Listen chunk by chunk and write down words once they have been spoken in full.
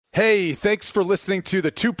Hey, thanks for listening to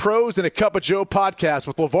the Two Pros and a Cup of Joe podcast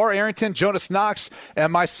with LaVar Arrington, Jonas Knox,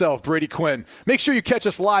 and myself, Brady Quinn. Make sure you catch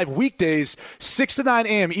us live weekdays, 6 to 9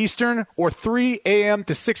 a.m. Eastern or 3 a.m.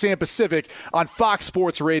 to 6 a.m. Pacific on Fox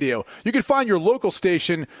Sports Radio. You can find your local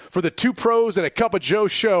station for the Two Pros and a Cup of Joe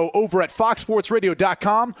show over at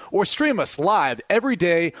foxsportsradio.com or stream us live every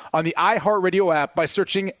day on the iHeartRadio app by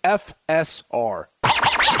searching FSR.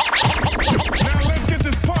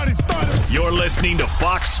 You're listening to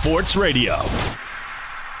Fox Sports Radio.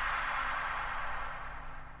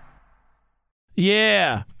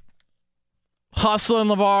 Yeah. Hustling,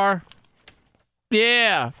 LaVar.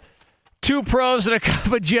 Yeah. Two Pros and a Cup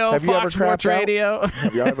of Joe. Have you Fox ever Sports crapped Radio.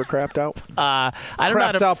 Have you ever crapped out? I don't know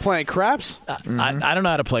how to, out playing craps? I don't know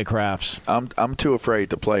how to play craps. I'm too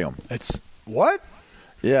afraid to play them. It's what?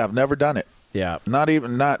 Yeah, I've never done it. Yeah. Not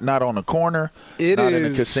on a corner. It not is, in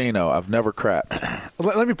a casino. I've never crapped.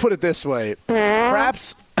 Let me put it this way.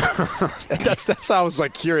 Craps. that's how I was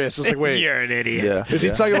curious. I was like, wait. You're an idiot. Yeah. Is he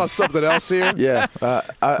talking about something else here? Yeah.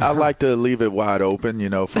 I like to leave it wide open,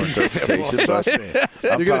 for interpretation. Well, trust me.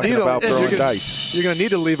 I'm talking about throwing dice. You're going to need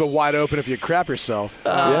to leave it wide open if you crap yourself.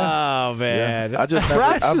 Oh, man. Yeah.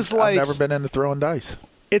 I've never been into throwing dice.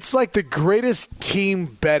 It's like the greatest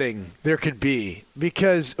team betting there could be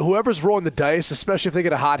because whoever's rolling the dice, especially if they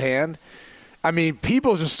get a hot hand, I mean,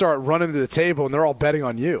 people just start running to the table and they're all betting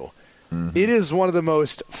on you. Mm-hmm. It is one of the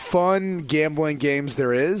most fun gambling games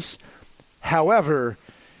there is. However,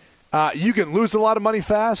 you can lose a lot of money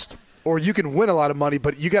fast or you can win a lot of money,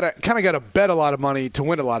 but you got to bet a lot of money to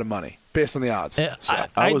win a lot of money based on the odds.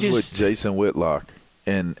 I was with Jason Whitlock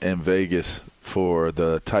in Vegas for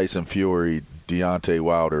the Tyson Fury Deontay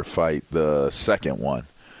Wilder fight, the second one,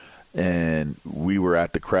 and we were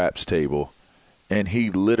at the craps table, and he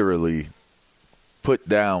literally put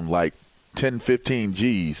down like 10, 15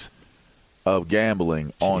 G's of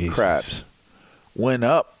gambling on craps, went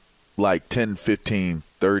up like 10, 15,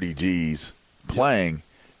 30 G's playing,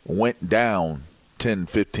 went down 10,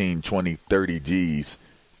 15, 20, 30 G's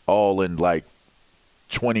all in like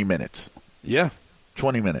 20 minutes. Yeah.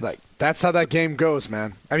 20 minutes. That's how that game goes,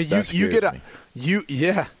 man. I mean, you get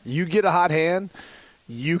a hot hand.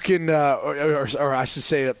 You can, or I should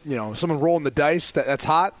say, someone rolling the dice that's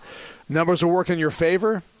hot. Numbers are working in your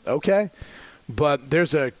favor. Okay, but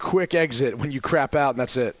there's a quick exit when you crap out, and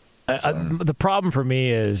that's it. The problem for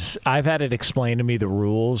me is I've had it explained to me the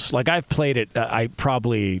rules. Like I've played it, I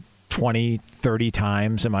probably 20, 30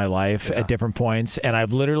 times in my life at different points, and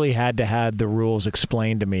I've literally had to have the rules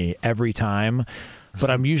explained to me every time. But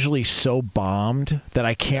I'm usually so bombed that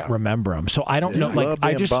I can't remember them. So I don't know. Like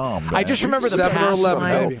I just remember the 7 pass or 11,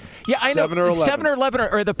 line. maybe. Yeah, I know 7 or 11. 7 or 11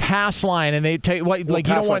 or the pass line, and they tell you what. Like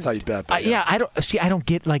you don't want. How you bet. I don't see. I don't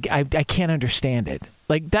get. Like I can't understand it.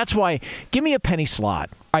 Like that's why. Give me a penny slot.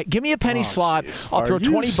 All right, give me a penny slot. Geez. I'll throw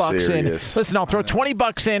 $20 in. Listen, I'll throw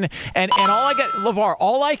 $20 in, and all I get, LaVar.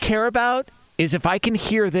 All I care about is if I can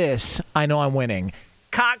hear this, I know I'm winning.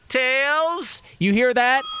 Cocktails. You hear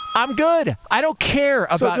that? I'm good. I don't care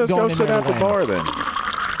about so just going go sit at the bar then.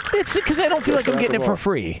 It's because I don't feel like I'm getting it for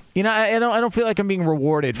free. I don't feel like I'm being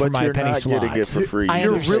rewarded for my penny slots. But you're not getting it for free.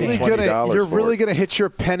 You're really gonna hit your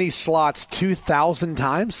penny slots 2,000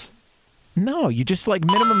 times? No, you just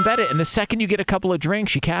minimum bet it, and the second you get a couple of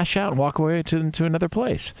drinks, you cash out and walk away to another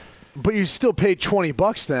place. But you still paid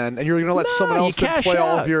 $20 then, and you're going to let someone else play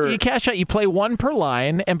all of your. You cash out. You play one per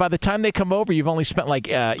line, and by the time they come over, you've only spent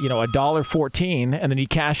 $1.14, and then you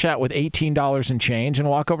cash out with $18 and change, and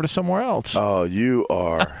walk over to somewhere else. Oh, you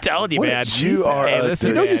are! I'm telling you, man. You are. You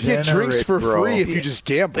get drinks for free if you just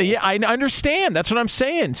gamble. Yeah, I understand. That's what I'm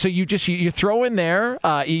saying. So you just you throw in there,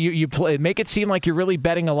 you play, make it seem like you're really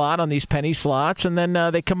betting a lot on these penny slots, and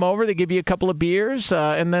then they come over, they give you a couple of beers,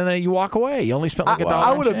 and then you walk away. You only spent $1.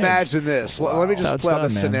 I would imagine this. Wow. Let me just play out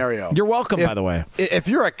the scenario. You're welcome, by the way. If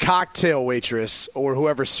you're a cocktail waitress or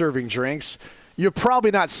whoever's serving drinks, you're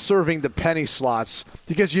probably not serving the penny slots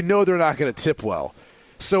because you know they're not going to tip well.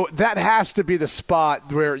 So that has to be the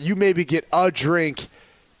spot where you maybe get a drink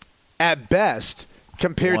at best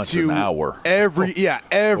compared once to an hour. every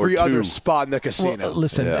other spot in the casino. Well,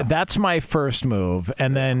 listen, that's my first move,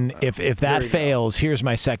 and then if that fails, here's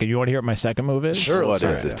my second. You want to hear what my second move is? Sure. What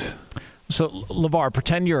is it? So, LaVar,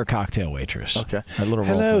 pretend you're a cocktail waitress. Okay.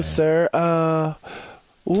 Hello, sir.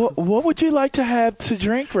 What would you like to have to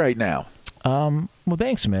drink right now? Well,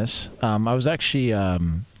 thanks, miss. I was actually,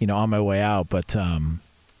 on my way out, but you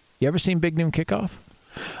ever seen Big Noon Kickoff?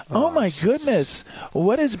 Oh, my goodness.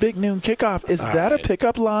 What is Big Noon Kickoff? Is that a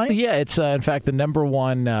pickup line? Yeah, it's, in fact, the number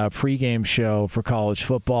one pregame show for college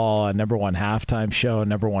football, number one halftime show,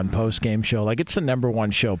 number one postgame show. Like, it's the number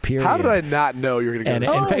one show, period. How did I not know you were going to go And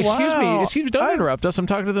this? in fact, excuse me, don't interrupt us. I'm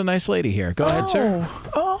talking to the nice lady here. Go ahead, sir.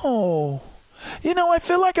 Oh. I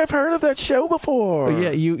feel like I've heard of that show before.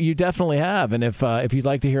 Yeah, you definitely have. And if you'd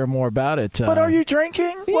like to hear more about it. But are you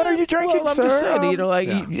drinking? What are you drinking, I'm sir? Just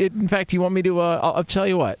saying, in fact, you want me to, I'll tell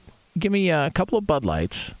you what. Give me a couple of Bud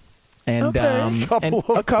Lights. And, a couple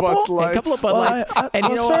of Bud Lights.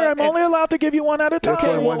 Sir, I'm only allowed to give you one at a time. That's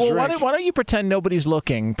only one drink. Why don't you pretend nobody's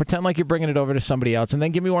looking? Pretend like you're bringing it over to somebody else, and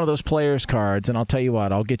then give me one of those players cards, and I'll tell you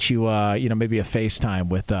what. I'll get you, maybe a FaceTime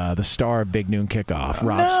with the star of Big Noon Kickoff,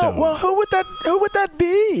 Rob Stone. Well, who would that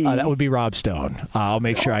be? That would be Rob Stone. I'll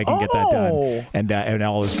make sure I can get that done, and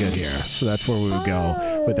all is good here. So that's where we would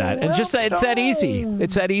go with that. And it's that easy.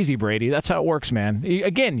 It's that easy, Brady. That's how it works, man.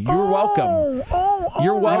 Again, you're welcome.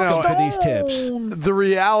 You're welcome for these tips. The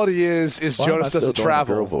reality is Jonas doesn't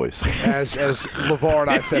travel voice. as LaVar and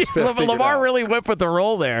I figured LaVar out. really went with the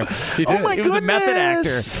role there. He did. He was a method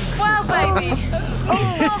actor. Well, baby.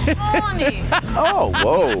 So horny. Oh,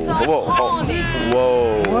 whoa.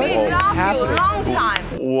 What We is love happening? you a long time.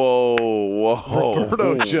 Whoa.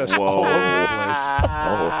 Roberto just all over the place.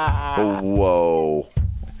 Whoa.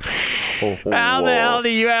 How the hell do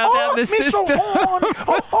you have that in the system?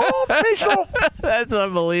 That's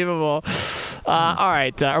unbelievable. All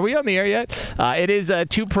right. Are we on the air yet? It is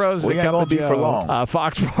Two Pros. We ain't going to be for long.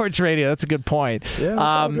 Fox Sports Radio. That's a good point. Yeah,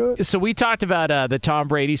 that's all good. So we talked about the Tom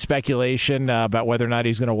Brady speculation about whether or not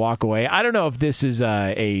he's going to walk away. I don't know if this is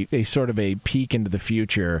a sort of a peek into the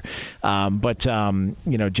future, but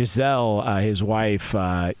Giselle, his wife,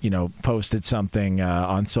 posted something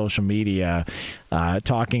on social media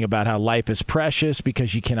talking about how life is precious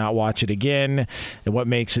because you cannot watch it again, and what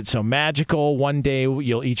makes it so magical. One day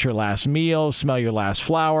you'll eat your last meal, smell your last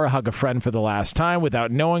flower, hug a friend for the last time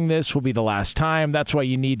without knowing this will be the last time. That's why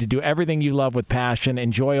you need to do everything you love with passion.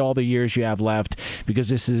 Enjoy all the years you have left because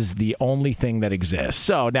this is the only thing that exists.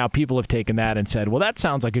 So now people have taken that and said, well, that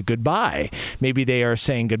sounds like a goodbye. Maybe they are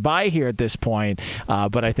saying goodbye here at this point,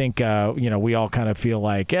 but I think we all kind of feel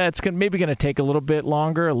like it's maybe going to take a little bit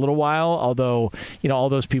longer, a little while, although all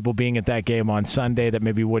those people being at that game on Sunday that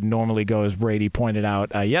maybe wouldn't normally go, as Brady pointed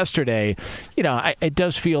out yesterday, it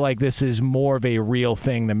does feel like this is more of a real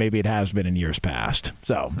thing than maybe it has been in years past.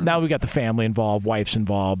 So now we got the family involved, wife's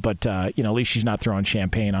involved, but at least she's not throwing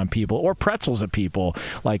champagne on people or pretzels at people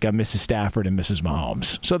like Mrs. Stafford and Mrs.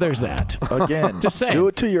 Mahomes. So there's that. Again, Just saying. Do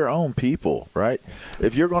it to your own people, right?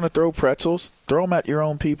 If you're going to throw pretzels, throw them at your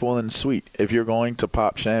own people in the suite. If you're going to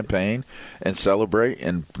pop champagne and celebrate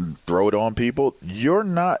and throw it on people, you're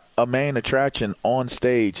not a main attraction on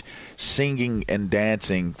stage singing and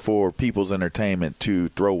dancing for people's entertainment to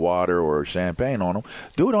throw water or champagne on them.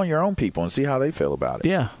 Do it on your own people and see how they feel about it.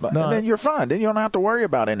 Yeah. And then you're fine. Then you don't have to worry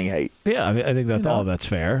about any hate. Yeah, I think that's all that's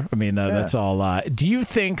fair. I mean, that's all. Do you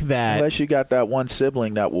think that... Unless you got that one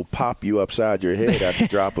sibling that will pop you upside your head at the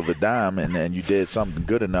drop of a dime and you did something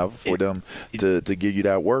good enough for them to give you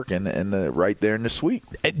that work and right there in the suite.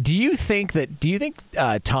 Do you think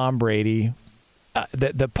Tom Brady...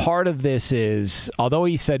 The part of this is, although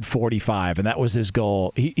he said 45 and that was his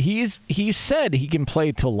goal, he said he can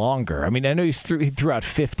play till longer. I mean, I know he threw out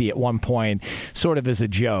 50 at one point, sort of as a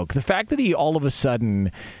joke. The fact that he all of a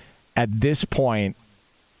sudden, at this point,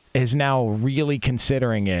 is now really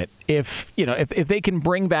considering it. If they can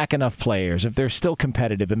bring back enough players, if they're still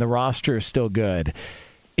competitive and the roster is still good.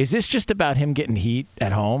 Is this just about him getting heat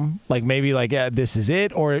at home? Like maybe this is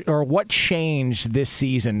it? Or what changed this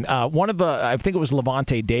season? I think it was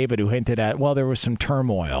Levante David who hinted at, there was some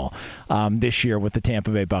turmoil this year with the Tampa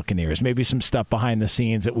Bay Buccaneers. Maybe some stuff behind the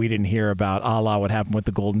scenes that we didn't hear about, a la what happened with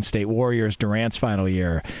the Golden State Warriors Durant's final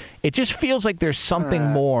year. It just feels like there's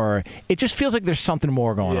something more. It just feels like there's something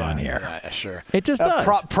more going on here. Yeah, sure. It just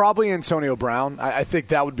does. Probably Antonio Brown. I think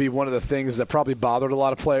that would be one of the things that probably bothered a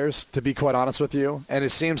lot of players, to be quite honest with you. And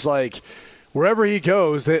it seems like wherever he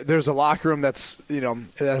goes, there's a locker room that's,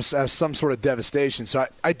 has some sort of devastation. So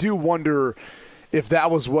I do wonder if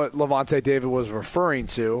that was what Levante David was referring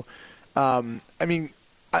to. I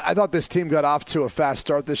thought this team got off to a fast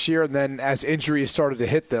start this year, and then as injuries started to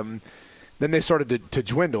hit them, then they started to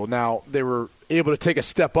dwindle. Now, they were able to take a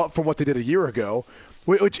step up from what they did a year ago,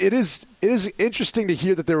 which it is interesting to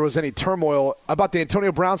hear that there was any turmoil about the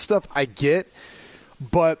Antonio Brown stuff. I get,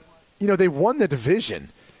 but, they won the division.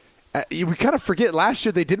 We kind of forget last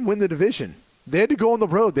year they didn't win the division. They had to go on the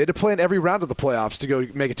road. They had to play in every round of the playoffs to go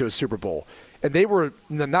make it to a Super Bowl. And they were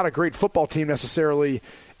not a great football team necessarily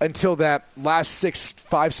until that last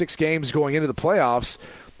 5-6 games going into the playoffs,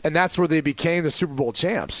 and that's where they became the Super Bowl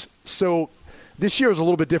champs. So this year was a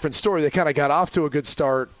little bit different story. They kind of got off to a good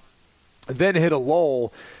start, then hit a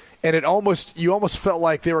lull, and you almost felt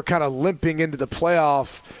like they were kind of limping into the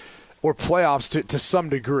playoffs to some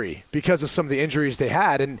degree because of some of the injuries they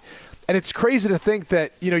had. And it's crazy to think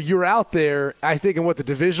that, you're out there, I think, in the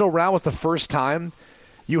divisional round was the first time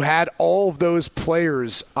you had all of those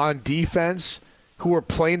players on defense who were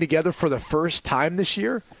playing together for the first time this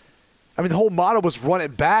year. I mean, the whole motto was run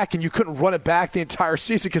it back, and you couldn't run it back the entire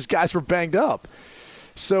season because guys were banged up.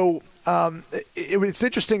 So it's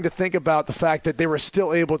interesting to think about the fact that they were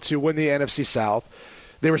still able to win the NFC South.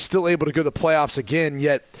 They were still able to go to the playoffs again,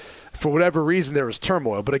 yet for whatever reason there was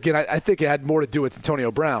turmoil. But again, I think it had more to do with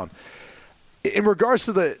Antonio Brown. In regards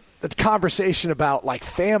to the conversation about like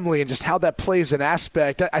family and just how that plays an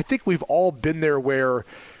aspect, I think we've all been there where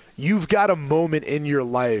you've got a moment in your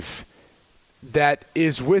life that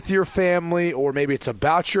is with your family, or maybe it's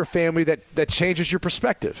about your family, that changes your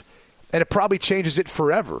perspective. And it probably changes it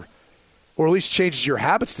forever, or at least changes your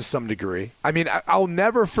habits to some degree. I mean, I'll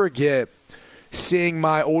never forget seeing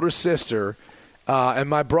my older sister and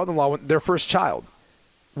my brother-in-law, their first child.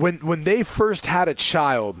 When they first had a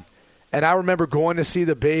child, and I remember going to see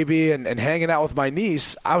the baby and hanging out with my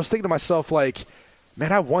niece, I was thinking to myself, like,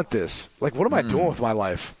 man, I want this. Like, what am I doing with my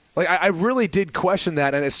life? Like, I really did question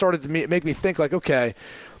that, and it started to make me think, like, okay,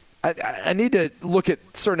 I need to look at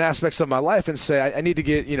certain aspects of my life and say I need to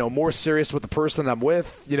get, more serious with the person I'm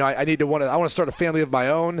with. I want to start a family of my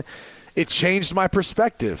own. It changed my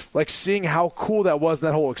perspective. Like, seeing how cool that was,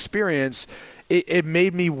 that whole experience, it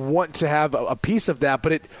made me want to have a piece of that.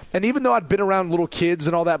 And even though I'd been around little kids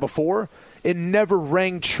and all that before, it never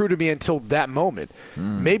rang true to me until that moment.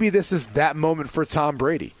 Maybe this is that moment for Tom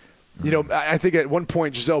Brady. I think at one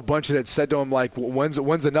point Gisele Bündchen had said to him, like,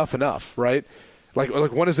 when's enough, right? Like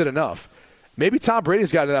when is it enough? Maybe Tom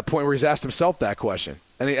Brady's gotten to that point where he's asked himself that question.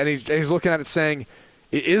 And he's looking at it saying,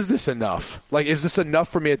 is this enough? Like, is this enough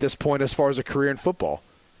for me at this point as far as a career in football?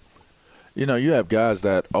 You have guys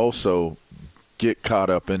that also get caught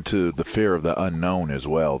up into the fear of the unknown as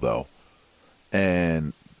well, though.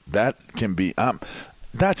 And that can be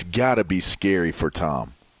that's got to be scary for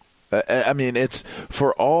Tom. I mean, it's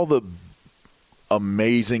for all the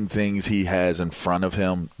amazing things he has in front of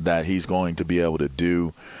him that he's going to be able to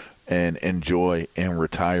do and enjoy in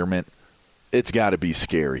retirement. It's got to be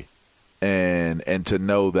scary. And to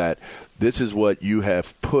know that this is what you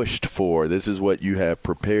have pushed for, this is what you have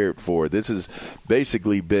prepared for, this has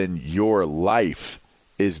basically been your life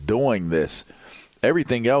is doing this.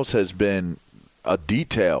 Everything else has been a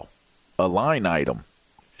detail, a line item.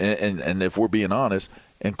 And if we're being honest,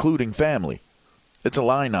 including family, it's a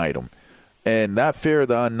line item. And that fear of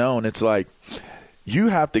the unknown, it's like you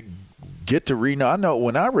have to get to know. I know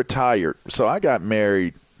when I retired, so I got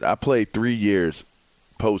married, I played 3 years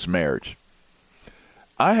post-marriage.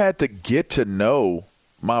 I had to get to know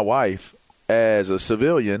my wife as a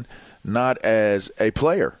civilian, not as a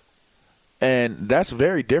player. And that's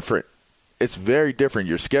very different. It's very different.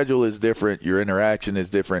 Your schedule is different. Your interaction is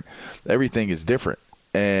different. Everything is different.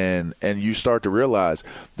 And you start to realize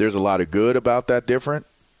there's a lot of good about that different.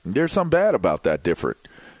 There's some bad about that different.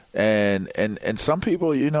 And some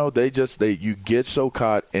people, you get so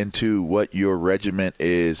caught into what your regiment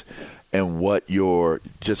is and what your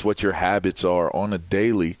habits are on a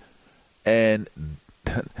daily. And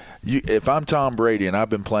if I'm Tom Brady and I've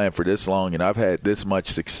been playing for this long and I've had this much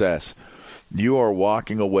success, you are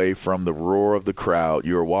walking away from the roar of the crowd.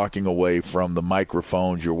 You're walking away from the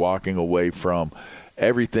microphones. You're walking away from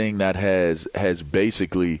everything that has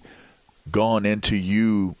basically gone into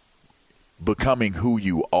you becoming who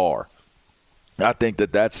you are. I think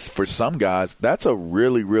that's for some guys, that's a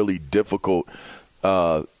really, really difficult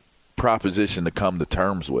proposition to come to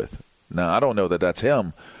terms with. Now, I don't know that that's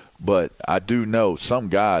him, but I do know some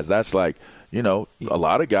guys, that's like, a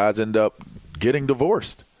lot of guys end up getting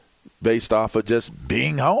divorced based off of just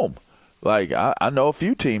being home. Like, I know a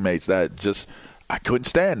few teammates that just, I couldn't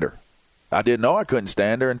stand her. I didn't know I couldn't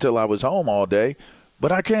stand her until I was home all day,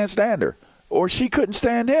 but I can't stand her. Or she couldn't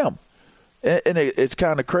stand him. And it's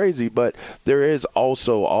kind of crazy, but there is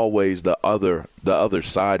also always the other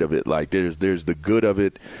side of it. Like there's the good of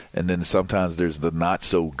it, and then sometimes there's the not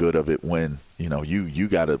so good of it when you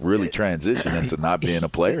got to really transition into not being a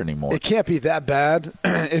player anymore. It can't be that bad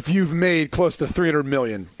if you've made close to $300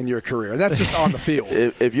 million in your career, and that's just on the field.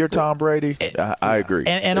 If you're Tom Brady, I agree.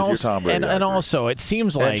 And if also, you're Tom Brady, and also, it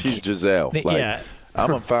seems like and she's Giselle. I'm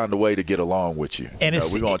going to find a way to get along with you. And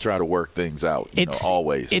we're going to try to work things out,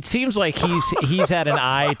 always. It seems like he's had an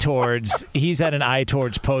eye towards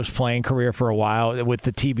post-playing career for a while with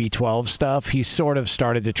the TB12 stuff. He's sort of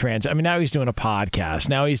started to I mean, now he's doing a podcast.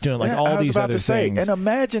 Now he's doing all these other things. And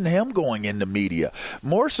imagine him going into media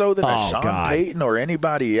more so than Sean Payton or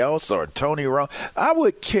anybody else or Tony Romo. I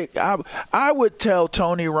would tell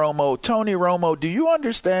Tony Romo, do you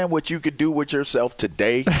understand what you could do with yourself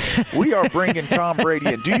today? We are bringing Tom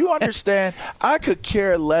Brady in. Do you understand? I could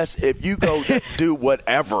care less if you go do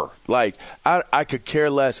whatever. Like, I could care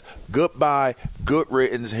less. Goodbye, good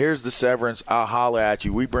riddance. Here's the severance. I'll holler at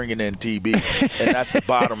you. We bringing in TB, and that's the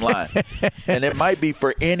bottom line. And it might be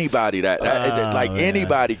for anybody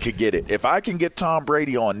anybody could get it. If I can get Tom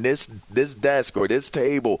Brady on this desk or this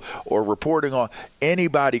table or reporting on,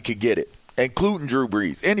 anybody could get it. Including Drew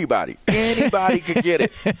Brees. Anybody could get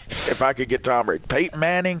it. If I could get Tom Brady. Peyton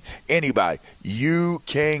Manning, anybody. You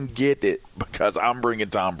can get it because I'm bringing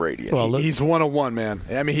Tom Brady in. Well, he's one of one, man.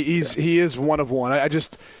 I mean, he is one of one.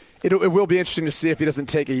 It will be interesting to see if he doesn't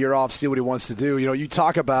take a year off, see what he wants to do. You know, you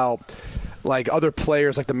talk about like other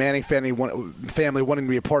players, like the Manning family wanting to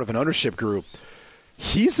be a part of an ownership group.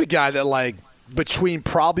 He's the guy that, like, between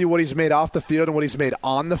probably what he's made off the field and what he's made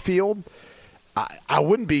on the field, I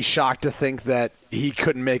wouldn't be shocked to think that he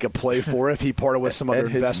couldn't make a play for it if he parted with some other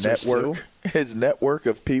investors too. His network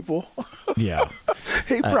of people. Yeah.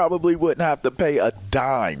 He probably wouldn't have to pay a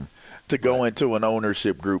dime to go into an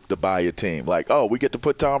ownership group to buy a team. Like, oh, we get to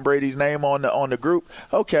put Tom Brady's name on the group?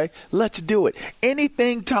 Okay, let's do it.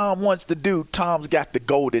 Anything Tom wants to do, Tom's got the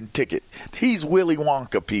golden ticket. He's Willy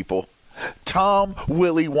Wonka, people. Tom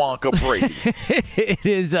Willy Wonka Brady. It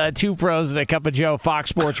is Two Pros and a Cup of Joe, Fox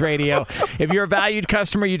Sports Radio. If you're a valued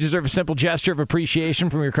customer, you deserve a simple gesture of appreciation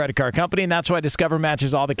from your credit card company, and that's why Discover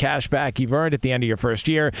matches all the cash back you've earned at the end of your first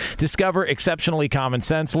year. Discover, exceptionally common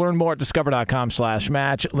sense. Learn more at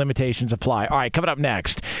discover.com/match. Limitations apply. All right, coming up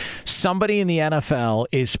next, somebody in the NFL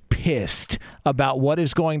is pissed about what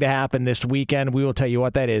is going to happen this weekend. We will tell you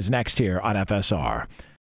what that is next here on FSR.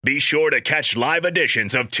 Be sure to catch live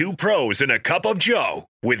editions of Two Pros and a Cup of Joe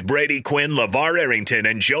with Brady Quinn, LaVar Arrington,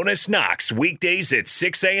 and Jonas Knox weekdays at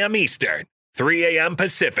 6 a.m. Eastern, 3 a.m.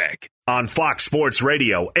 Pacific on Fox Sports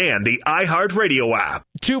Radio and the iHeartRadio app.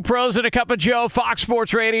 Two Pros and a Cup of Joe, Fox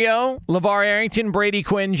Sports Radio. LaVar Arrington, Brady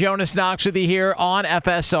Quinn, Jonas Knox with you here on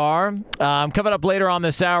FSR. Coming up later on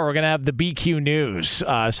this hour, we're going to have the BQ News,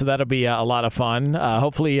 so that'll be a lot of fun.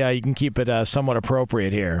 Hopefully you can keep it somewhat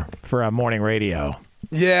appropriate here for morning radio.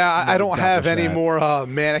 Yeah, I don't have any more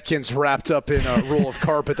mannequins wrapped up in a roll of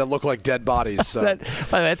carpet that look like dead bodies. So.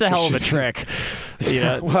 That's a hell of a trick.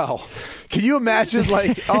 Yeah. Well, can you imagine,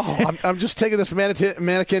 like, I'm just taking this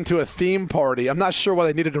mannequin to a theme party. I'm not sure why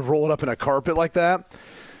they needed to roll it up in a carpet like that.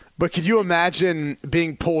 But could you imagine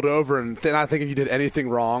being pulled over and not thinking you did anything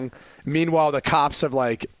wrong? Meanwhile, the cops have,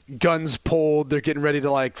 like, guns pulled. They're getting ready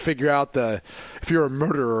to, like, figure out if you're a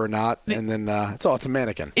murderer or not. And then it's a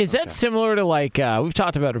mannequin. Is that similar to, like, we've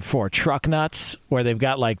talked about it before, truck nuts, where they've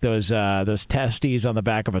got, like, those testes on the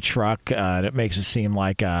back of a truck. And it makes it seem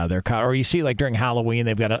like they're caught. Or you see, like, during Halloween,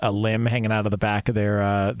 they've got a limb hanging out of the back of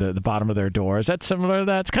their the bottom of their door. Is that similar to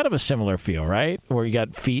that? It's kind of a similar feel, right? Where you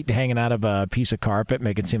got feet hanging out of a piece of carpet,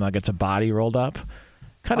 make it seem like it's a body rolled up.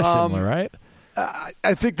 Kind of similar, right?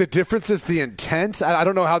 I think the difference is the intent. I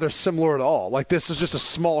don't know how they're similar at all. Like, this is just a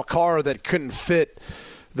small car that couldn't fit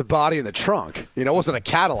the body in the trunk. You know, it wasn't a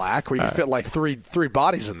Cadillac where you could fit like three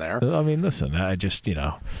bodies in there. I mean, listen, I just,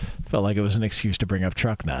 felt like it was an excuse to bring up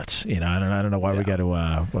truck nuts. I don't know why we got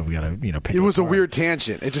to pick it was a weird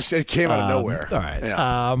tangent. It came out of nowhere. All right.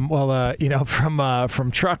 Yeah.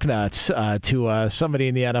 From truck nuts to somebody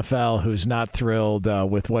in the NFL who's not thrilled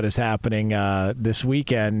with what is happening this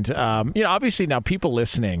weekend. Obviously now people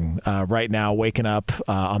listening right now, waking up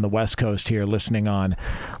on the West Coast here, listening on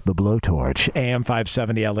the Blowtorch, AM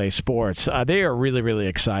 570 LA Sports. They are really, really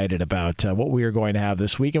excited about what we are going to have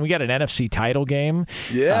this week. And we got an NFC title game.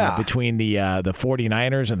 Yeah. Between the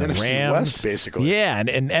 49ers and the NFC Rams. West, basically. Yeah,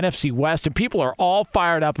 and NFC West. And people are all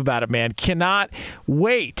fired up about it, man. Cannot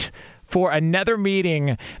wait for another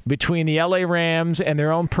meeting between the LA Rams and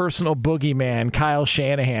their own personal boogeyman, Kyle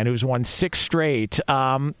Shanahan, who's won 6 straight.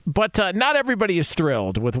 But not everybody is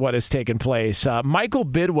thrilled with what has taken place. Michael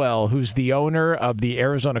Bidwell, who's the owner of the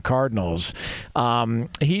Arizona Cardinals,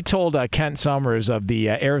 he told Kent Summers of the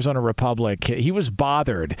Arizona Republic he was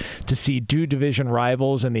bothered to see two division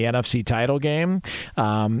rivals in the NFC title game.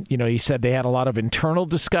 He said they had a lot of internal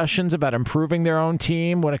discussions about improving their own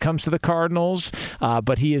team when it comes to the Cardinals,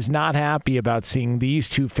 but he is not happy about seeing these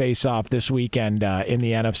two face off this weekend in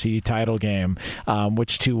the NFC title game,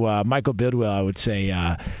 which to Michael Bidwell, I would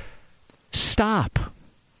say, stop.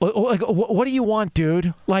 Like, what do you want,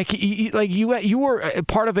 dude? Like you were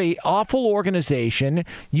part of a awful organization.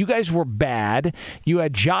 You guys were bad. You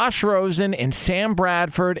had Josh Rosen and Sam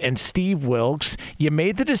Bradford and Steve Wilkes. You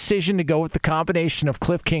made the decision to go with the combination of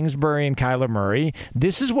Cliff Kingsbury and Kyler Murray.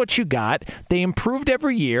 This is what you got. They improved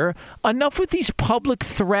every year. Enough with these public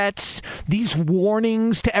threats, these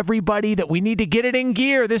warnings to everybody that we need to get it in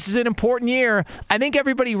gear. This is an important year. I think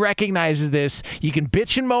everybody recognizes this. You can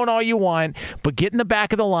bitch and moan all you want, but get in the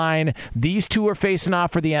back of the line. These two are facing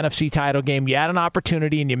off for the NFC title game. You had an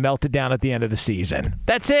opportunity and you melted down at the end of the season.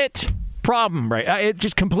 That's it. Problem, right? It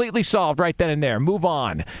just completely solved right then and there. Move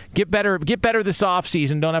on. Get better this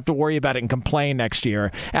offseason. Don't have to worry about it and complain next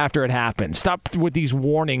year after it happens. Stop with these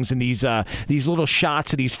warnings and these little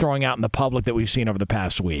shots that he's throwing out in the public that we've seen over the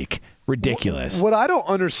past week. Ridiculous. What I don't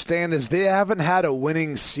understand is they haven't had a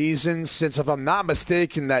winning season since, if I'm not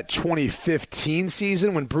mistaken, that 2015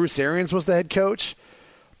 season when Bruce Arians was the head coach.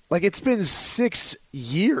 Like, it's been 6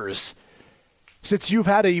 years since you've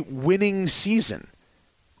had a winning season.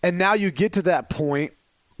 And now you get to that point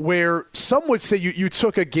where some would say you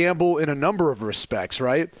took a gamble in a number of respects,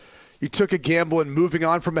 right? You took a gamble in moving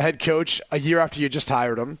on from a head coach a year after you just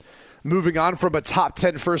hired him, moving on from a top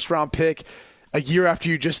 10 first-round pick a year after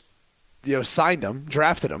you just signed him,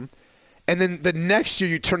 drafted him. And then the next year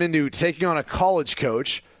you turn into taking on a college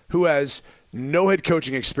coach who has no head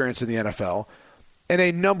coaching experience in the NFL, and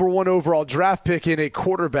a number 1 overall draft pick in a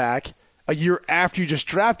quarterback a year after you just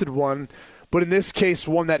drafted one, but in this case,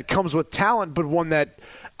 one that comes with talent, but one that,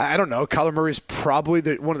 I don't know, Kyler Murray is probably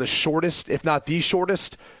one of the shortest, if not the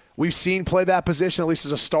shortest, we've seen play that position, at least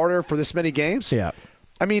as a starter for this many games. Yeah.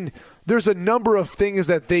 I mean, there's a number of things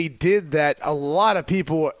that they did that a lot of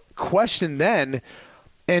people questioned then,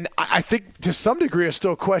 and I think to some degree are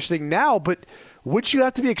still questioning now, but would you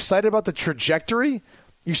have to be excited about the trajectory?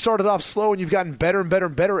 You started off slow and you've gotten better and better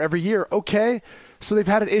and better every year. Okay, so they've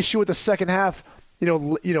had an issue with the second half,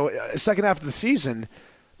 second half of the season.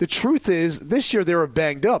 The truth is, this year they were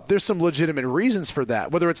banged up. There's some legitimate reasons for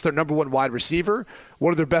that, whether it's their number 1 wide receiver,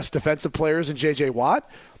 one of their best defensive players in J.J. Watt,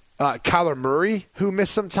 Kyler Murray, who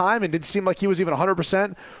missed some time and didn't seem like he was even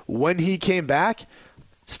 100% when he came back.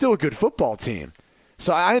 Still a good football team.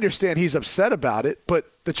 So I understand he's upset about it,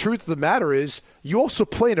 but the truth of the matter is you also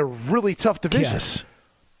play in a really tough division. Yes.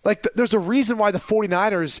 Like, there's a reason why the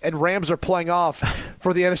 49ers and Rams are playing off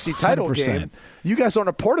for the NFC title 100%. game. You guys aren't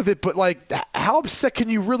a part of it, but, like, how upset can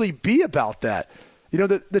you really be about that?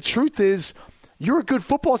 The truth is you're a good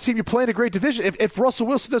football team. You're playing a great division. If Russell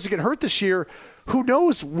Wilson doesn't get hurt this year, who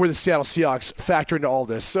knows where the Seattle Seahawks factor into all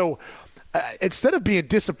this. So instead of being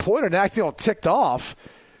disappointed and acting all ticked off,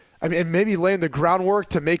 I mean, and maybe laying the groundwork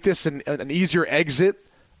to make this an easier exit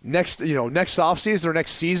next offseason or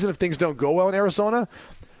next season if things don't go well in Arizona,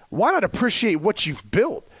 why not appreciate what you've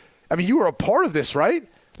built? I mean, you were a part of this, right?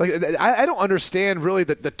 Like, I don't understand really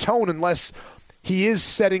the tone unless he is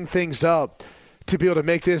setting things up to be able to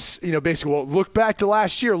make this, basically, well, look back to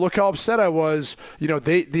last year. Look how upset I was.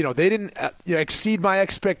 They didn't exceed my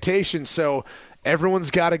expectations, so everyone's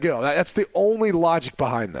got to go. That's the only logic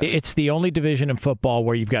behind this. It's the only division in football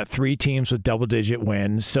where you've got 3 teams with double-digit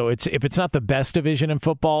wins. So if it's not the best division in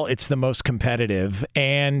football, it's the most competitive.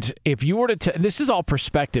 And if you were to this is all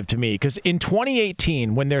perspective to me, because in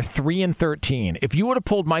 2018, when they're 3-13, if you would have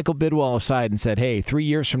pulled Michael Bidwell aside and said, hey, 3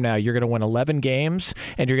 years from now, you're going to win 11 games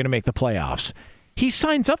and you're going to make the playoffs, he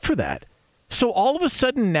signs up for that. So all of a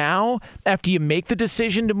sudden now, after you make the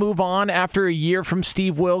decision to move on after a year from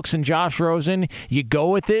Steve Wilkes and Josh Rosen, you go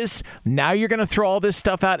with this. Now you're going to throw all this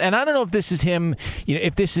stuff out. And I don't know if this is him,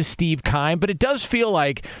 if this is Steve Keim, but it does feel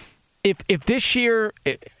like if this year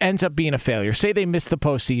it ends up being a failure, say they miss the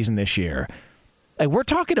postseason this year, like, we're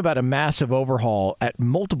talking about a massive overhaul at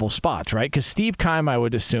multiple spots, right? Because Steve Keim, I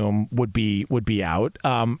would assume, would be out.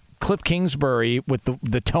 Cliff Kingsbury, with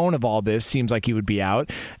the tone of all this, seems like he would be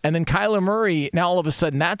out. And then Kyler Murray, now all of a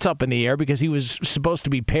sudden that's up in the air because he was supposed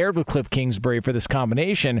to be paired with Cliff Kingsbury for this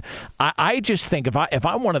combination. I just think if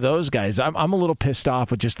I'm one of those guys, I'm a little pissed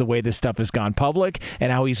off with just the way this stuff has gone public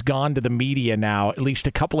and how he's gone to the media now at least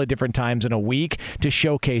a couple of different times in a week to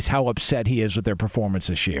showcase how upset he is with their performance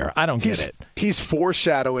this year. I don't get it. He's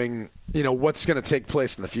foreshadowing, what's going to take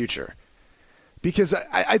place in the future. Because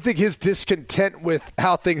I think his discontent with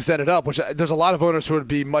how things ended up, which there's a lot of owners who would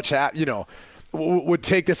be much, would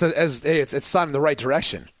take this as hey, it's sign in the right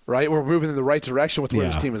direction. right? We're moving in the right direction with where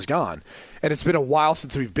this team has gone. And it's been a while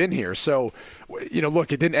since we've been here. So,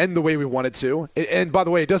 look, it didn't end the way we wanted to. And by the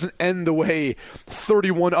way, it doesn't end the way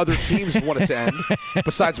 31 other teams want it to end,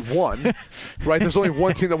 besides one, right? There's only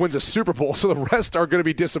one team that wins a Super Bowl, so the rest are going to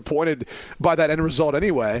be disappointed by that end result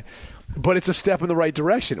anyway. But it's a step in the right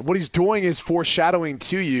direction. What he's doing is foreshadowing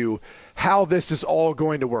to you how this is all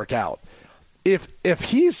going to work out. If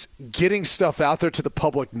he's getting stuff out there to the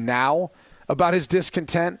public now about his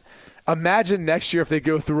discontent, imagine next year if they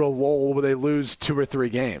go through a lull where they lose 2 or 3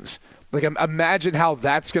 games. Like, imagine how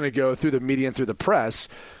that's going to go through the media and through the press.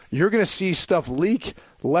 You're going to see stuff leak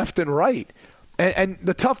left and right. And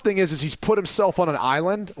the tough thing is he's put himself on an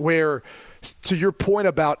island where, to your point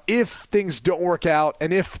about if things don't work out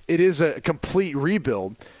and if it is a complete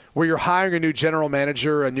rebuild where you're hiring a new general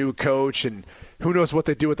manager, a new coach, and who knows what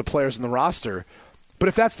they do with the players in the roster. But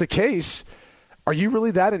if that's the case, are you really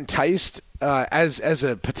that enticed as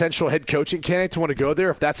a potential head coaching candidate to want to go there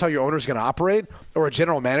if that's how your owner is going to operate, or a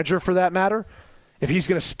general manager for that matter, if he's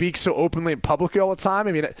going to speak so openly and publicly all the time?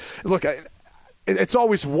 I mean, look, it's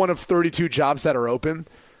always one of 32 jobs that are open.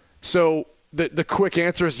 So the quick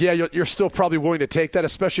answer is, yeah, you're still probably willing to take that,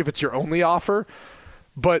 especially if it's your only offer.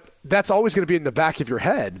 But that's always going to be in the back of your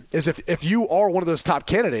head, is if you are one of those top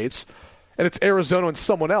candidates and it's Arizona and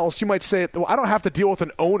someone else, you might say, well, I don't have to deal with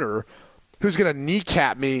an owner who's going to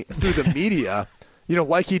kneecap me through the media,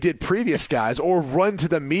 like he did previous guys, or run to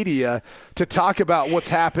the media to talk about what's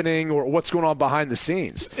happening or what's going on behind the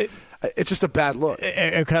scenes. It's just a bad look.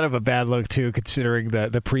 Kind of a bad look, too, considering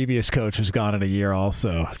the previous coach was gone in a year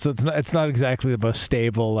also. So it's not exactly the most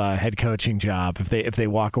stable head coaching job if they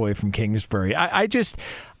walk away from Kingsbury. I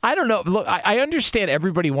don't know. Look, I understand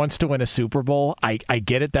everybody wants to win a Super Bowl. I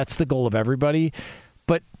get it. That's the goal of everybody.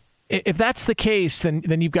 But if that's the case,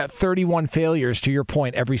 then you've got 31 failures, to your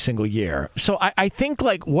point, every single year. So I think,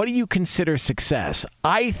 what do you consider success?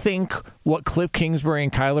 I think what Cliff Kingsbury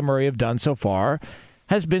and Kyler Murray have done so far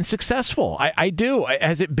has been successful. I do.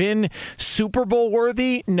 Has it been Super Bowl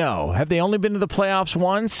worthy? No. Have they only been to the playoffs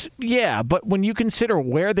once? Yeah. But when you consider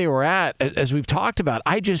where they were at, as we've talked about,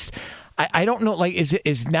 I don't know,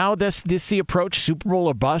 is now this the approach, Super Bowl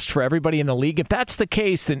or bust for everybody in the league? If that's the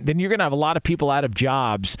case, then you're going to have a lot of people out of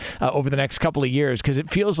jobs over the next couple of years, because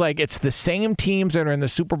it feels like it's the same teams that are in the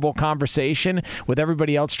Super Bowl conversation with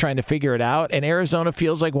everybody else trying to figure it out, and Arizona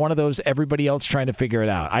feels like one of those everybody else trying to figure it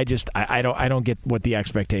out. I don't get what the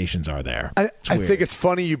expectations are there. I think it's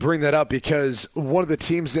funny you bring that up, because one of the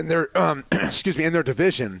teams in their in their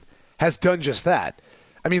division has done just that.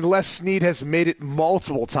 I mean, Les Snead has made it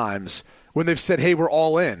multiple times when they've said, hey, we're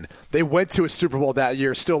all in. They went to a Super Bowl that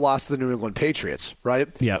year, still lost to the New England Patriots, right?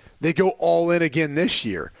 Yep. They go all in again this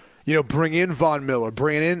year. Bring in Von Miller,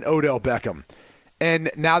 bring in Odell Beckham.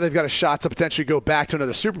 And now they've got a shot to potentially go back to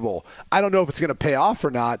another Super Bowl. I don't know if it's going to pay off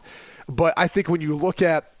or not, but I think when you look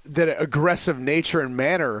at the aggressive nature and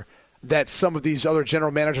manner that some of these other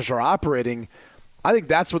general managers are operating, I think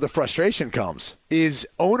that's where the frustration comes, is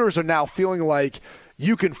owners are now feeling like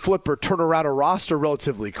you can flip or turn around a roster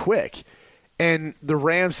relatively quick. And the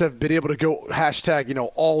Rams have been able to go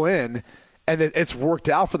 # all in, and it's worked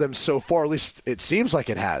out for them so far. At least it seems like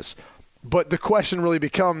it has. But the question really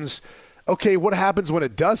becomes, okay, what happens when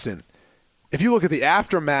it doesn't? If you look at the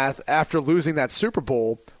aftermath after losing that Super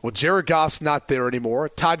Bowl, well, Jared Goff's not there anymore.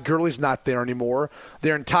 Todd Gurley's not there anymore.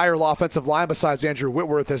 Their entire offensive line, besides Andrew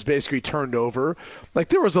Whitworth, has basically turned over.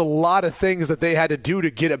 There was a lot of things that they had to do to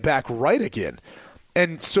get it back right again.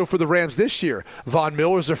 And so for the Rams this year, Von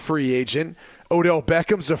Miller's a free agent. Odell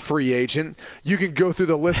Beckham's a free agent. You can go through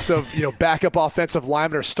the list of backup offensive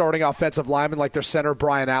linemen or starting offensive linemen like their center,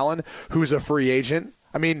 Brian Allen, who's a free agent.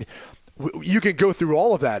 I mean, you can go through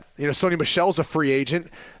all of that. Sony Michel's a free agent.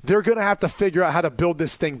 They're going to have to figure out how to build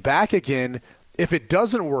this thing back again if it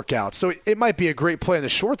doesn't work out. So it might be a great play in the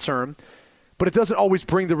short term, but it doesn't always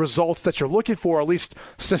bring the results that you're looking for, or at least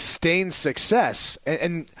sustained success.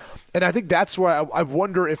 And I think that's where I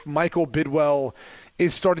wonder if Michael Bidwell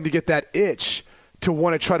is starting to get that itch to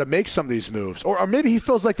want to try to make some of these moves. Or maybe he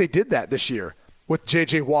feels like they did that this year with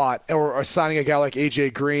J.J. Watt, or signing a guy like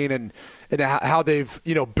A.J. Green, and how they've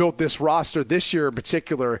built this roster this year in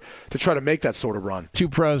particular to try to make that sort of run. Two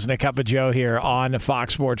pros and a cup of Joe here on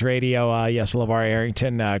Fox Sports Radio. Yes, LaVar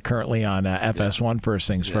Arrington currently on FS1, First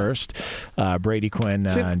Things First. Brady Quinn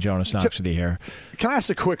and Jonas Knox with you here. Can I ask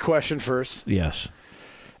a quick question first? Yes.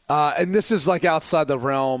 And this is outside the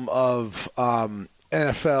realm of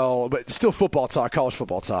NFL, but still football talk, college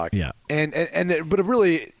football talk. Yeah.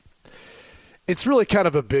 It's really kind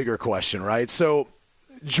of a bigger question, right? So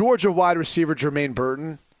Georgia wide receiver Jermaine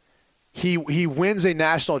Burton, he wins a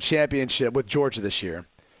national championship with Georgia this year.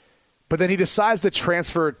 but then he decides to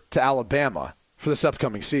transfer to Alabama for this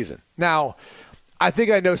upcoming season. Now, I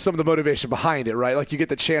think I know some of the motivation behind it, right? Like you get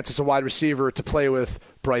the chance as a wide receiver to play with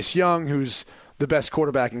Bryce Young, who's the best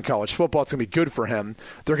quarterback in college football. It's going to be good for him.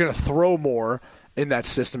 They're going to throw more in that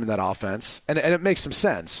system, in that offense, and it makes some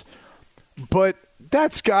sense. But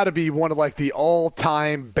that's got to be one of like the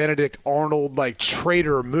all-time Benedict Arnold like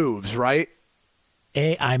traitor moves, right?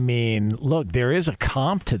 I mean, look, there is a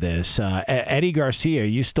comp to this. Eddie Garcia, are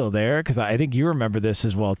you still there? Because I think you remember this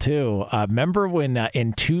as well, too. Remember when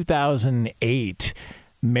in 2008,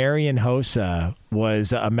 Marion Hossa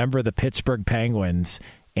was a member of the Pittsburgh Penguins,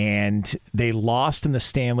 and they lost in the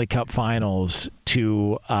Stanley Cup Finals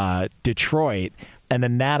to Detroit. And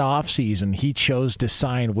then that offseason, he chose to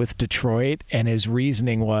sign with Detroit, and his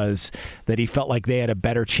reasoning was that he felt like they had a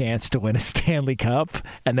better chance to win a Stanley Cup.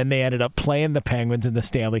 And then they ended up playing the Penguins in the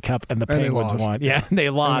Stanley Cup, and the Penguins won. Yeah, they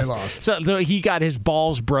lost. So he got his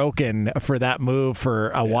balls broken for that move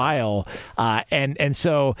for a while. And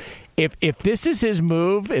so if this is his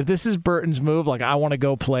move, if this is Burton's move, like I want to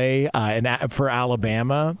go play for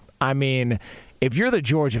Alabama, I mean, if you're the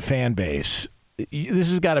Georgia fan base, this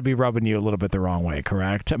has got to be rubbing you a little bit the wrong way,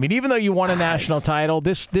 correct? I mean, even though you won a national title,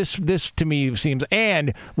 this to me seems.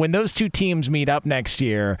 And when those two teams meet up next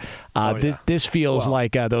year, this feels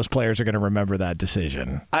like those players are going to remember that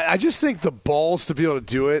decision. I just think the balls to be able to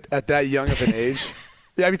do it at that young of an age.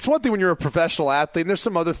 Yeah, I mean, it's one thing when you're a professional athlete, and there's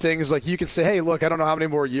some other things like you can say, hey, look, I don't know how many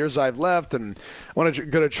more years I've left, and I want to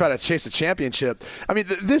go to try to chase a championship. I mean,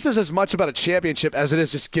 this is as much about a championship as it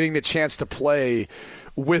is just getting the chance to play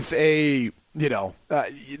with a.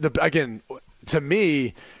 Again, to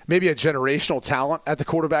me, maybe a generational talent at the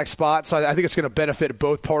quarterback spot. So I think it's going to benefit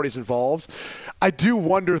both parties involved. I do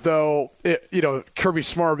wonder, though, Kirby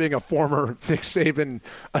Smart being a former Nick Saban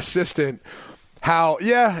assistant, how,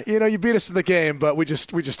 you beat us in the game, but we just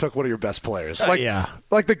took one of your best players.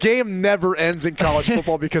 Like the game never ends in college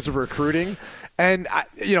football because of recruiting. And,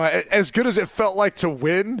 as good as it felt like to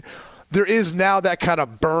win, there is now that kind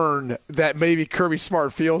of burn that maybe Kirby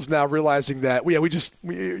Smart feels now, realizing that Nick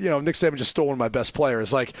Saban just stole one of my best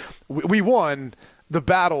players. Like we won the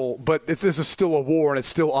battle, but this is still a war and it's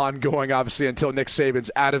still ongoing, obviously, until Nick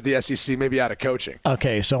Saban's out of the SEC, maybe out of coaching.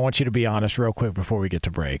 Okay, so I want you to be honest real quick before we get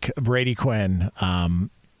to break. Brady Quinn,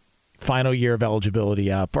 final year of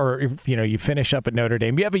eligibility up, or you finish up at Notre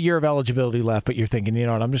Dame. You have a year of eligibility left, but you're thinking, you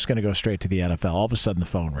know what, I'm just going to go straight to the NFL. All of a sudden, the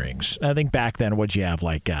phone rings. I think back then, what'd you have,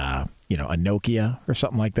 like a Nokia or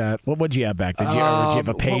something like that? What would you have back then? Did you have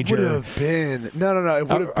a pager? What would it have been? No. It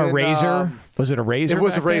would have been a Razor. Was it a Razor? It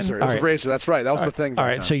was a Razor. It was a Razor. That's right. That was the thing. All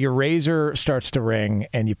right. So your Razor starts to ring,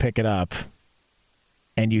 and you pick it up,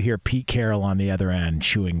 and you hear Pete Carroll on the other end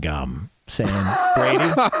chewing gum, saying,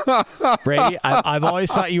 Brady, I've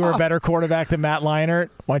always thought you were a better quarterback than Matt Leinart.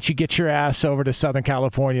 Why don't you get your ass over to Southern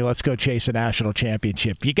California? Let's go chase a national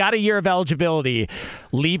championship. You got a year of eligibility,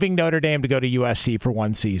 leaving Notre Dame to go to USC for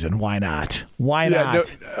one season. Why not? Why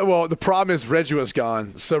not? Well, the problem is Reggie was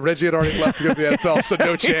gone. So Reggie had already left to go to the NFL, so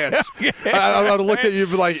no chance. I'm going to look at you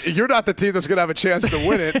and be like, you're not the team that's going to have a chance to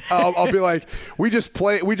win it. I'll be like, we just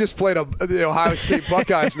played the Ohio State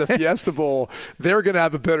Buckeyes in the Fiesta Bowl. They're going to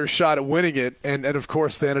have a better shot at winning it. And of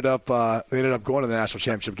course, they ended up going to the national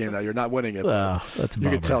championship game that year, not winning it. That's you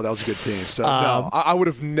could tell that was a good team. So, no, I would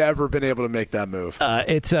have never been able to make that move.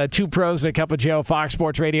 It's Two Pros and a Cup of Joe, Fox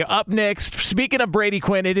Sports Radio. Up next, speaking of Brady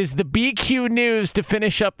Quinn, it is the BQ News to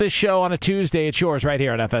finish up this show on a Tuesday. It's yours right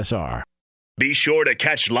here on FSR. Be sure to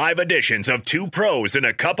catch live editions of Two Pros and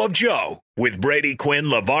a Cup of Joe with Brady Quinn,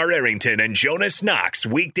 LaVar Arrington, and Jonas Knox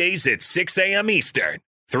weekdays at 6 a.m. Eastern,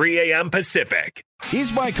 3 a.m. Pacific.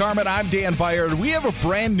 He's Mike Harmon. I'm Dan Byer. We have a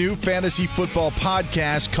brand new fantasy football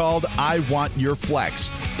podcast called I Want Your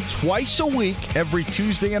Flex. Twice a week, every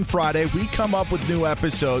Tuesday and Friday, we come up with new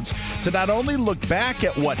episodes to not only look back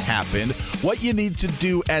at what happened, what you need to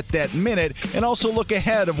do at that minute, and also look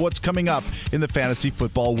ahead of what's coming up in the fantasy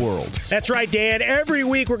football world. That's right, Dan. Every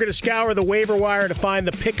week we're going to scour the waiver wire to find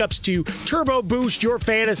the pickups to turbo boost your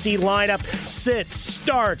fantasy lineup, sits,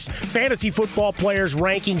 starts, fantasy football players'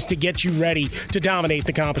 rankings to get you ready to dominate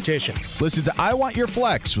the competition. Listen to I Want Your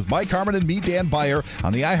Flex with Mike Harmon and me, Dan Byer,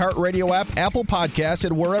 on the iHeartRadio app, Apple Podcasts,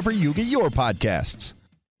 and wherever you get your podcasts.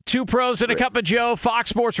 Two Pros and a Cup of Joe, Fox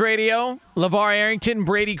Sports Radio. LaVar Arrington,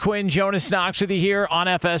 Brady Quinn, Jonas Knox with you here on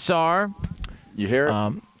FSR. You hear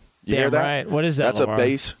it? You hear that? Right. What is that, That's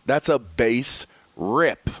LaVar? That's a bass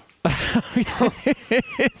rip. Is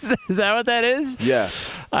that what that is?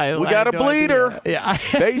 Yes. We got a bleeder. Yeah.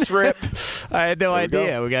 Bass rip. I had no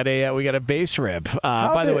idea. We got a bass rip.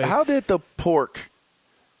 By the way, how did the pork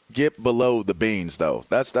get below the beans, though?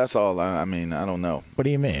 That's all. I mean, I don't know. What do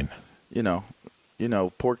you mean?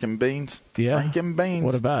 pork and beans. Yeah. Frank and beans.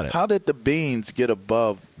 What about it? How did the beans get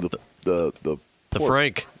above the pork?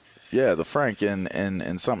 Frank? Yeah, the Frank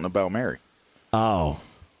and something about Mary. Oh.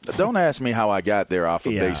 Don't ask me how I got there off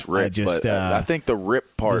of base rip, but I think the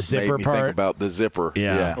rip part made me think about the zipper.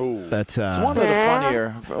 Yeah. That's it's one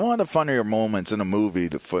of the funnier moments in a movie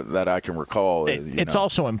that I can recall. It's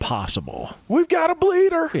also impossible. We've got a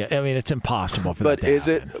bleeder. Yeah, I mean, it's impossible for that to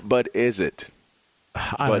happen. But is it?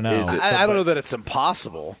 I don't know. I don't know that it's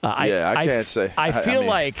impossible. I can't say. I feel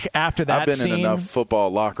like after that I've been scene, in enough football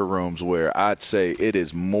locker rooms where I'd say it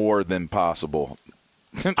is more than possible.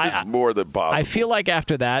 It's more than possible. I feel like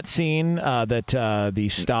after that scene that the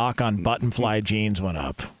stock on button-fly jeans went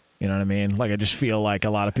up. You know what I mean? Like I just feel like a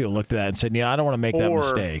lot of people looked at that and said, I don't want to make that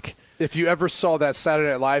mistake. If you ever saw that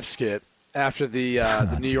Saturday Night Live skit after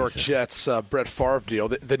the New York Jets Brett Favre deal,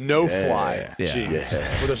 the no-fly jeans,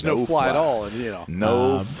 where there's no fly at all, and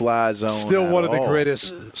no-fly zone. Still one of the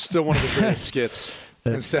greatest skits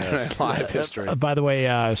in Saturday Night Live history. By the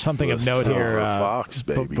way, something of note here Fox,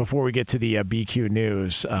 baby. Before we get to the BQ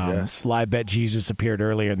News, Live Bet Jesus appeared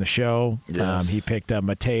earlier in the show. Yes. He picked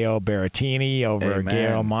Matteo Berrettini over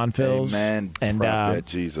Gail Monfils. Amen. And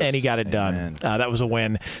Jesus. And he got it done. That was a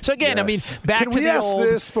win. So, again, I mean, back Can to we the ask old...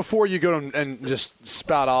 this before you go and just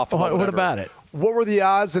spout off? What about it? What were the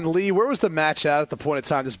odds? And Lee, where was the match at the point in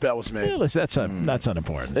time this bet was made? Yeah, listen, that's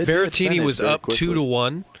unimportant. Berrettini was up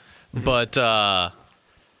 2-1, but...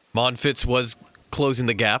 Monfils was closing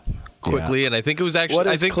the gap quickly, and I think it was actually. What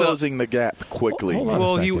is closing the gap quickly?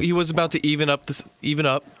 Well, he was about to even up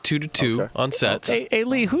 2-2 on sets. Hey,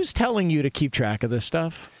 Lee, who's telling you to keep track of this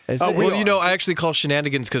stuff? I actually call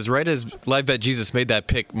shenanigans because right as Live Bet Jesus made that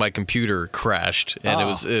pick, my computer crashed, and it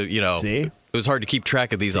was it was hard to keep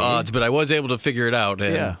track of these odds, but I was able to figure it out.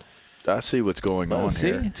 And I see what's going on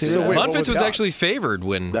here. So Monfils was actually favored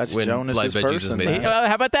when Jonas' Live Bet Jesus made it.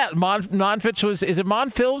 How about that? Monfils was. Is it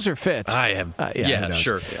Monfils or Fitz? I have.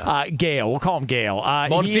 Sure. Gale. We'll call him Gale.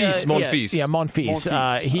 Monfils. Yeah,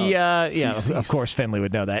 Monfils. Of course, Finley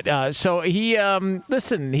would know that. So he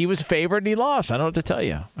listen. He was favored and he lost. I don't know what to tell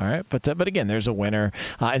you. All right, but again, there's a winner.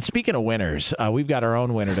 And speaking of winners, we've got our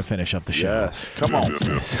own winner to finish up the show. Yes, come on.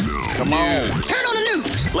 Come on. Turn on the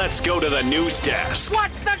news. Let's go to the news desk.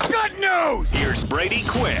 What's the good news? Here's Brady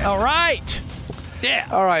Quinn. All right. Yeah.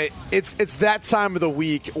 All right. It's that time of the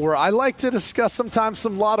week where I like to discuss sometimes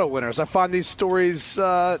some lotto winners. I find these stories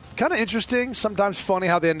kind of interesting, sometimes funny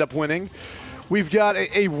how they end up winning. We've got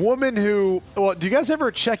a woman who, do you guys ever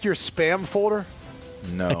check your spam folder?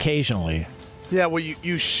 No. Occasionally. Yeah, well,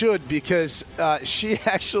 you should because she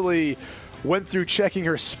actually went through checking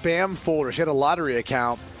her spam folder. She had a lottery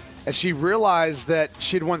account. And she realized that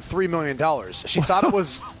she had won $3 million. She thought it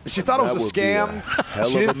was a scam.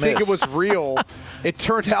 She didn't think it was real. It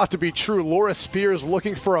turned out to be true. Laura Spears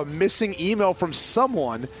looking for a missing email from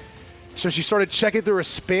someone. So she started checking through her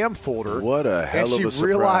spam folder. What a hell of a surprise. And she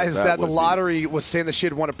realized that the lottery was saying that she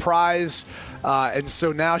had won a prize. And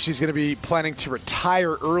so now she's going to be planning to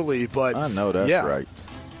retire early. But I know that's right.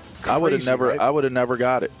 Crazy, I would have never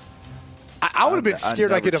got it. I would have been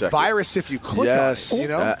scared I'd get a virus if you click on it. You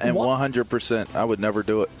know? And 100%, I would never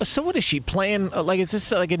do it. So what is she playing? Is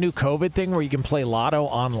this like a new COVID thing where you can play lotto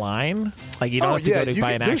online? Like you don't have to go to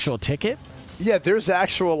buy an actual ticket? Yeah, there's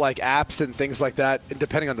actual apps and things like that,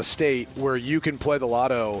 depending on the state, where you can play the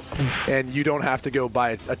lotto and you don't have to go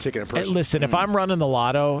buy a ticket in person. Hey, listen, if I'm running the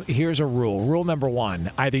lotto, here's a rule. Rule number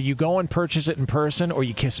one: either you go and purchase it in person, or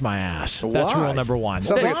you kiss my ass. Why? That's rule number one.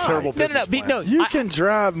 Sounds like a terrible business plan. No, you can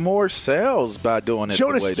drive more sales by doing it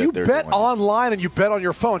Jonas, the way that you they're bet doing online and you bet on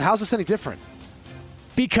your phone. How's this any different?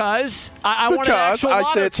 Because I want an actual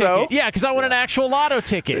lotto ticket. So. Yeah, because I want an actual lotto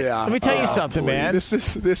ticket. Yeah. Let me tell you something, man.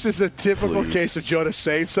 This is a typical case of Jonas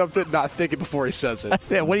saying something, not thinking before he says it.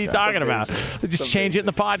 Yeah, what are you talking about? Just change it in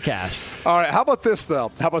the podcast. All right, how about this,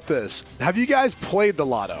 though? How about this? Have you guys played the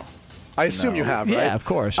lotto? I assume you have, right? Yeah, of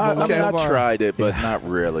course. I tried it, but not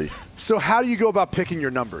really. So how do you go about picking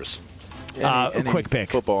your numbers? Any quick pick.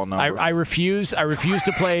 Football number. I refuse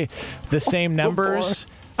to play the same numbers.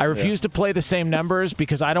 I refuse to play the same numbers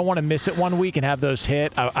because I don't want to miss it one week and have those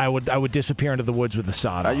hit. I would disappear into the woods with the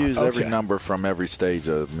sod. I use every number from every stage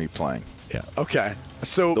of me playing. Yeah. Okay.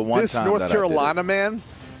 So this North Carolina man,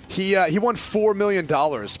 he won $4 million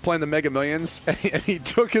playing the Mega Millions, and he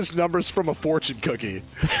took his numbers from a fortune cookie.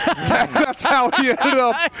 That's how he ended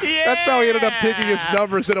up. Yeah. That's how he ended up picking his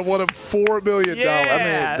numbers, and it won him $4 million. Yeah. I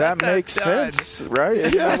mean, that makes sense, right?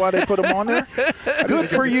 Isn't that why they put him on there? Good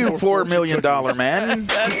for you, $4 million man.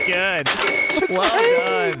 That's good. Well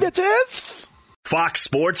done, bitches. Fox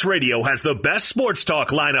Sports Radio has the best sports talk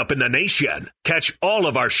lineup in the nation. Catch all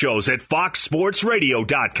of our shows at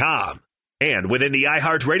foxsportsradio.com. And within the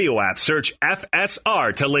iHeartRadio app, search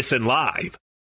FSR to listen live.